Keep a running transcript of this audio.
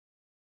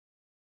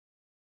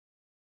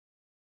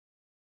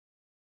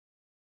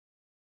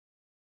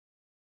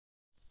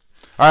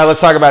All right,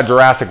 let's talk about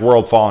Jurassic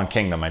World Fallen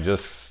Kingdom. I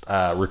just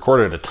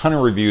recorded a ton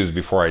of reviews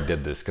before I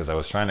did this because I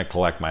was trying to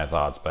collect my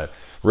thoughts, but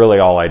really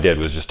all I did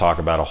was just talk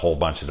about a whole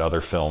bunch of other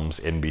films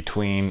in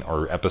between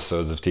or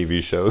episodes of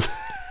TV shows.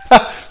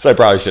 So I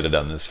probably should have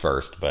done this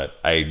first, but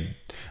I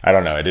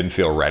don't know. I didn't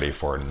feel ready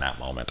for it in that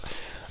moment.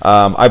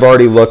 I've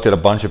already looked at a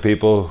bunch of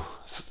people's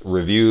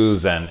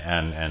reviews and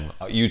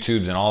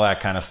YouTubes and all that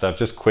kind of stuff.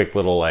 Just quick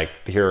little like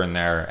here and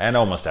there, and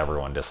almost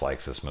everyone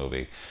dislikes this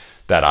movie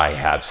that I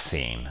have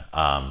seen.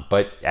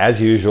 But as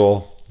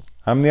usual,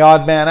 I'm the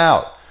odd man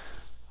out.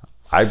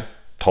 I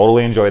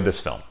totally enjoyed this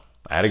film.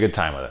 I had a good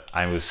time with it.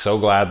 I was so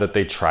glad that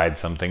they tried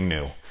something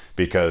new,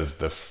 because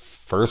the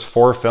first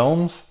 4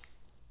 films,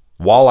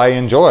 while I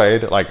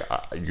enjoyed, like,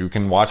 you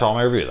can watch all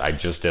my reviews. I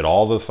just did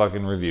all the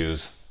fucking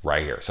reviews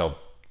right here. So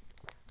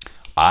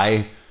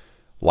I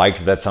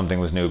liked that something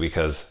was new,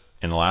 because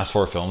in the last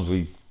 4 films,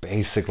 we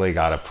basically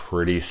got a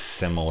pretty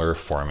similar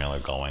formula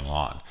going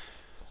on.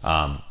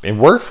 It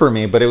worked for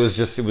me, but it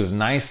was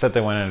nice that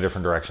they went in a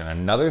different direction.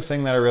 Another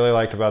thing that I really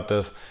liked about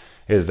this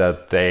is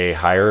that they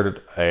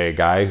hired a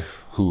guy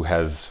who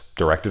has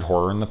directed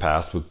horror in the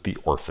past with The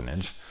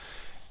Orphanage.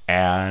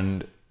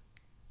 And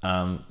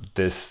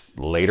this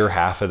later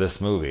half of this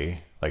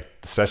movie, like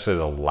especially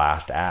the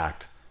last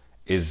act,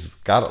 is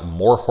got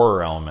more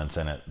horror elements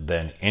in it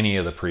than any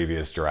of the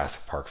previous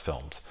Jurassic Park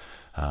films.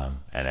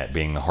 And at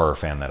being the horror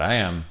fan that I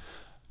am,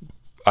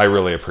 I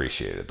really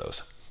appreciated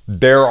those.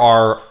 There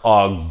are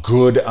a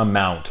good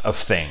amount of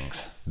things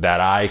that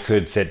I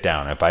could sit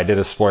down. If I did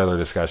a spoiler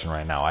discussion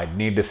right now, I'd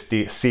need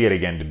to see it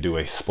again to do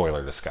a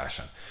spoiler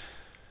discussion.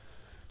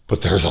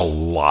 But there's a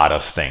lot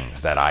of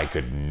things that I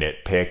could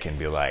nitpick and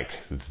be like,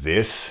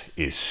 this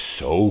is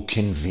so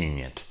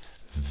convenient.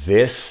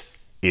 This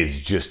is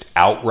just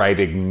outright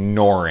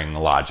ignoring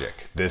logic.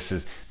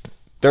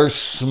 There's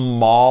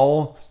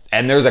small,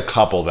 and there's a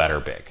couple that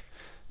are big,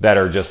 that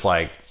are just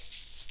like,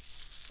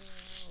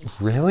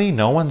 really?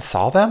 No one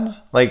saw them?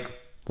 Like,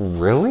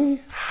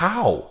 really?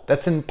 How?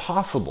 That's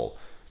impossible.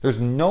 There's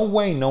no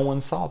way no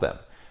one saw them.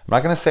 I'm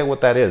not going to say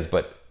what that is,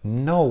 but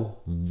no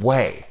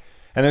way.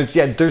 And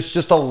there's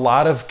just a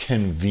lot of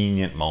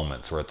convenient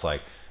moments where it's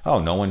like,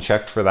 oh, no one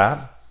checked for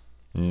that?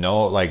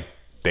 No, like,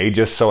 they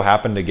just so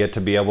happened to get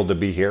to be able to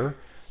be here.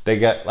 They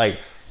get like,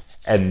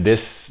 and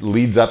this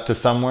leads up to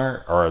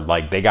somewhere, or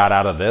like they got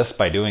out of this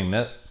by doing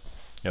this.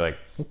 You're like,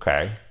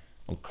 okay,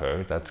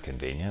 that's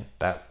convenient.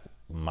 That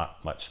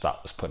much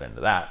thought was put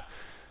into that.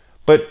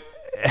 But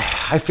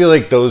I feel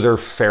like those are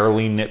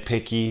fairly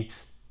nitpicky.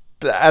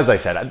 As I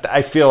said,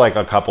 I feel like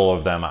a couple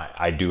of them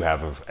I do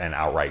have an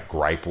outright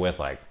gripe with,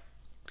 like,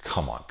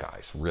 come on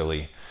guys,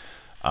 really?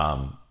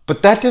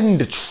 But that didn't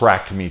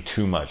detract me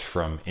too much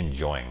from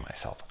enjoying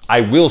myself.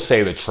 I will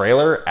say the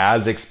trailer,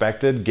 as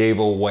expected, gave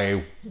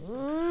away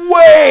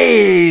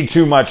way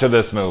too much of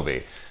this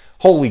movie.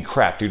 Holy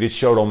crap, dude, it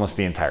showed almost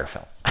the entire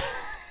film.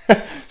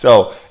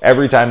 So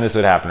every time this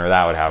would happen or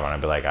that would happen, I'd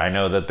be like, I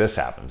know that this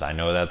happens. I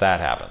know that that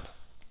happens.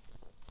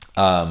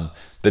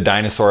 The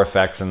dinosaur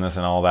effects in this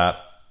and all that,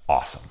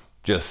 awesome.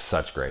 Just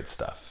such great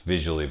stuff.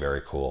 Visually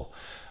very cool.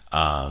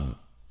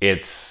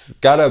 It's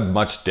got a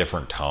much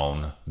different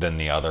tone than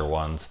the other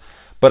ones.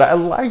 But I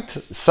liked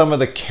some of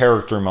the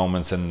character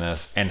moments in this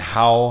and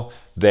how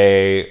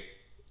they,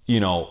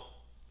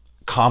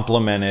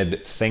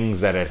 complemented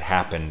things that had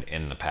happened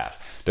in the past.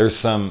 There's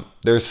some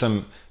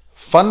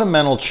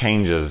fundamental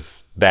changes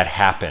that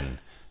happen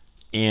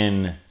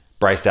in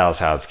Bryce Dallas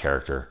Howard's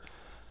character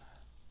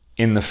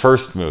in the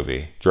first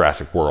movie,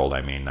 Jurassic World,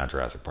 I mean, not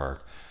Jurassic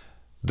Park,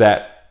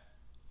 that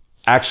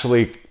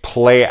actually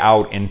play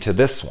out into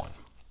this one.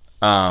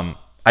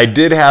 I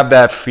did have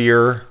that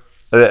fear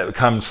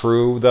come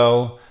true,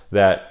 though,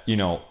 that,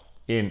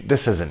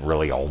 this isn't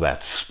really all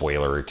that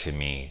spoiler to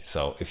me.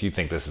 So if you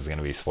think this is going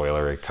to be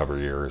spoiler, cover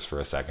your ears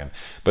for a second.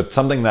 But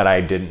something that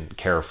I didn't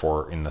care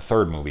for in the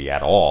third movie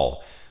at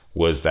all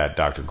was that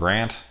Dr.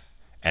 Grant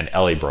and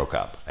Ellie broke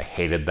up. I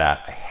hated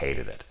that. I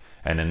hated it.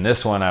 And in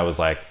this one, I was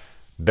like,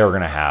 they're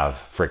going to have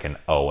freaking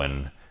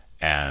Owen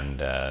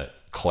and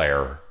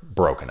Claire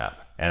broken up.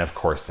 And of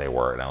course they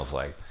were. And I was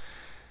like,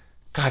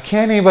 God,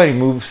 can't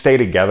anybody stay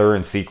together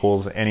in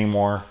sequels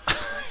anymore?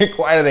 Like,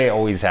 why do they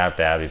always have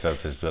to have these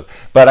sorts of stuff?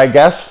 But I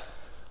guess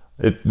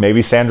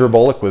maybe Sandra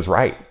Bullock was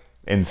right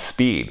in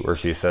Speed, where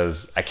she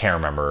says, I can't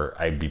remember,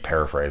 I'd be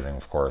paraphrasing,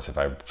 of course, if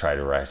I try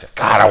to write.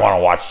 God, I want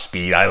to watch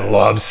Speed. I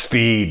love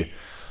Speed.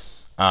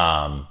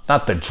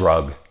 Not the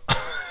drug.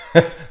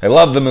 I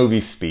love the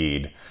movie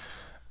Speed.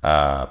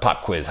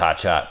 Pop quiz, hot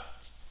shot.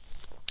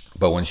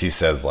 But when she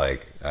says,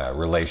 like,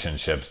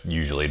 relationships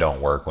usually don't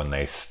work when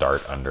they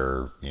start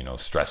under,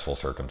 stressful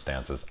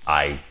circumstances,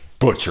 I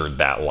butchered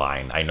that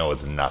line. I know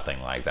it's nothing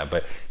like that,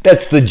 but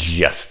that's the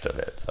gist of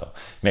it. So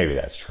maybe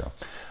that's true.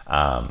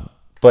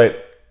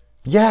 But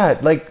yeah,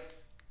 like,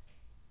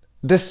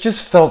 this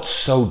just felt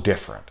so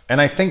different.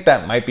 And I think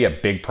that might be a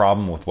big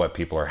problem with what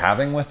people are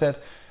having with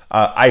it.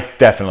 I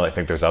definitely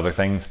think there's other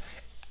things.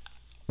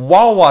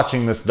 While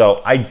watching this,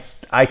 though,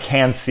 I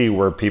can see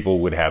where people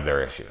would have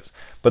their issues.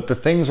 But the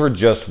things were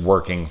just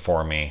working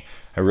for me.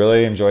 I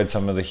really enjoyed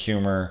some of the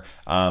humor.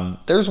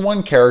 There's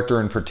one character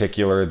in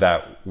particular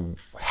that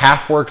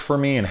half worked for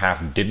me and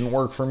half didn't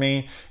work for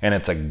me, and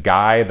it's a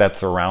guy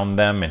that's around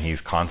them and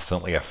he's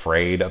constantly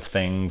afraid of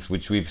things,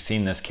 which we've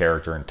seen this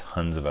character in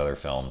tons of other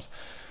films.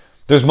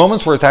 There's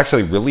moments where it's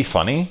actually really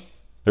funny.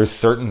 There's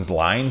certain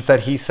lines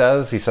that he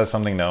says. He says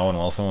something to Owen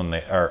Wilson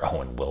or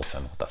Owen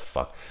Wilson, what the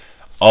fuck?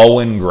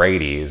 Owen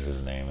Grady is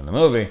his name in the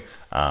movie.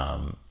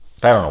 I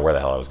don't know where the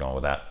hell I was going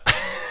with that.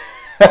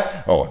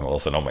 Owen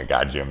Wilson, oh my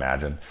God, could you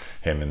imagine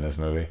him in this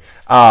movie?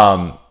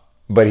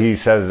 But he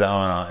says,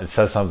 it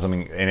says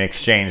something in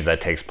exchange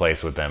that takes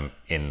place with them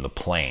in the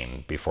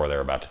plane before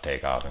they're about to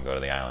take off and go to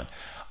the island.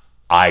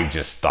 I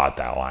just thought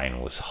that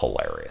line was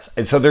hilarious.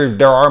 And so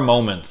there are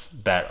moments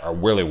that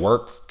really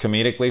work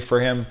comedically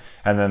for him,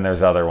 and then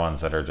there's other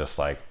ones that are just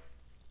like,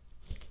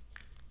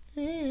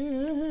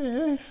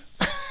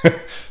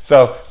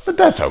 so, but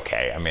that's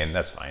okay. I mean,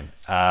 that's fine.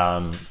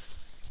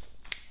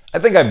 I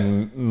think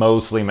I've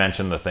mostly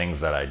mentioned the things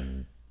that I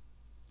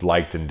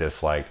liked and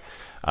disliked.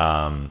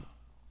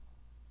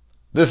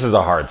 This is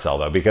a hard sell,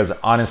 though, because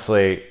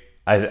honestly,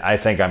 I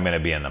think I'm going to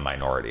be in the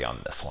minority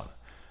on this one.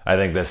 I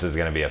think this is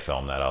going to be a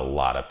film that a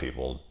lot of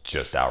people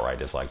just outright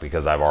dislike,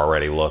 because I've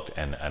already looked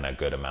and a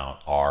good amount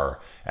are,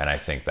 and I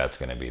think that's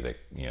going to be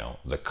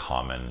the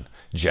common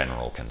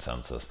general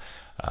consensus.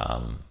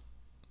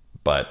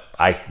 But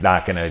I'm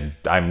not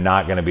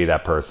gonna be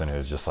that person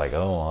who's just like,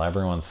 oh, well,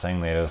 everyone's saying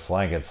they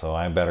dislike it, so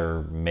I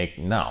better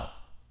no.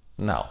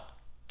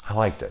 I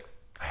liked it.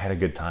 I had a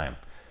good time.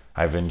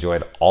 I've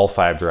enjoyed all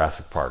 5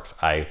 Jurassic Parks.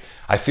 I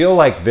feel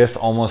like this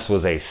almost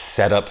was a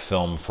setup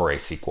film for a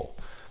sequel.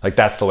 Like,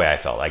 that's the way I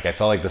felt. Like, I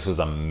felt like this was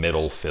a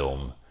middle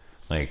film.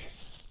 Like,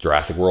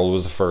 Jurassic World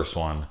was the first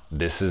one.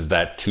 This is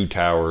that Two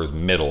Towers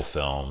middle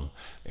film.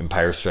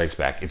 Empire Strikes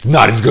Back. It's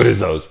not as good as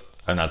those.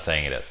 I'm not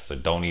saying it is, so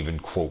don't even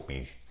quote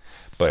me.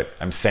 But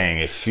I'm saying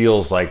it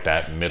feels like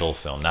that middle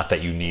film. Not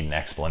that you need an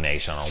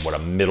explanation on what a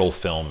middle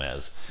film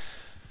is.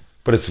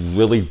 But it's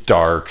really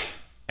dark,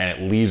 and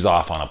it leaves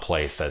off on a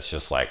place that's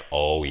just like,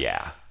 oh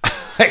yeah.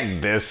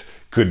 Like, this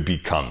could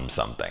become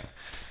something.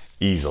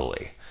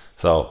 Easily.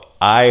 So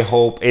I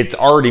hope it's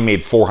already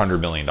made $400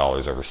 million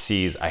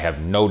overseas. I have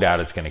no doubt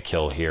it's going to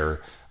kill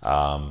here.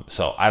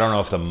 So I don't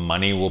know if the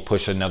money will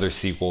push another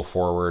sequel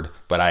forward,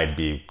 but I'd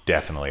be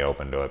definitely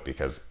open to it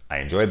because I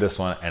enjoyed this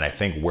one. And I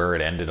think where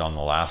it ended on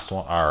the last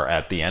one, or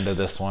at the end of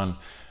this one,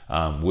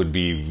 would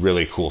be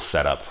really cool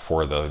setup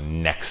for the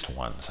next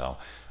one. So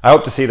I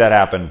hope to see that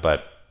happen,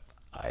 but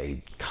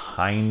I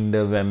kind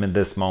of am in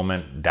this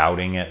moment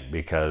doubting it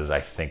because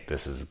I think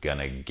this is going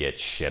to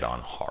get shit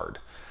on hard.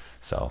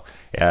 So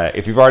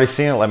if you've already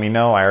seen it, let me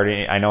know.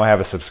 I know I have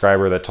a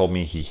subscriber that told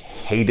me he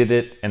hated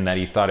it and that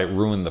he thought it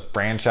ruined the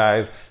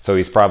franchise. So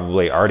he's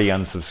probably already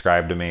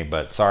unsubscribed to me.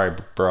 But sorry,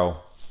 bro.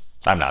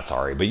 I'm not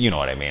sorry, but you know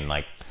what I mean.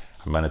 Like,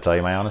 I'm going to tell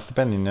you my honest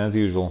opinion as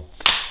usual.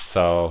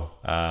 So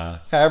yeah,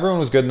 everyone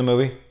was good in the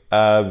movie.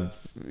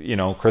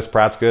 Chris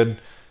Pratt's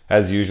good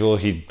as usual.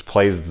 He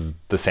plays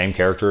the same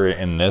character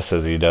in this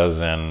as he does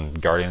in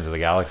Guardians of the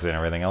Galaxy and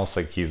everything else.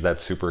 Like, he's that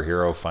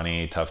superhero,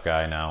 funny, tough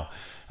guy now.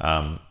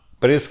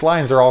 But his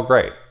lines are all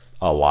great.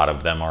 A lot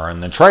of them are in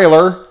the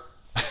trailer.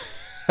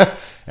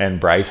 And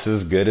Bryce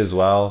is good as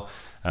well.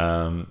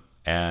 There's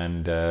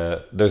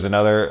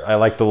another, I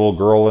like the little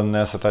girl in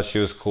this. I thought she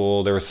was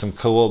cool. There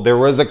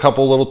was a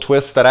couple little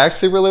twists that I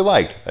actually really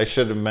liked. I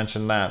should have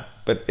mentioned that.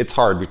 But it's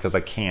hard because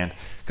I can't,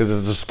 because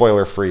it's a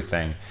spoiler-free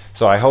thing.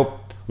 So I hope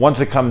once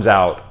it comes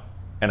out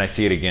and I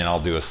see it again,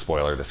 I'll do a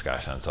spoiler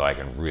discussion so I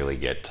can really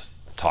get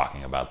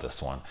talking about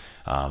this one.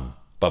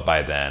 But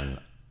by then,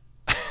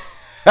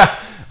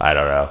 I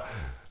don't know.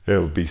 It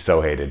will be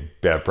so hated.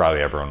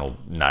 Probably everyone will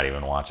not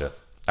even watch it.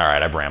 All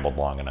right, I've rambled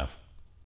long enough.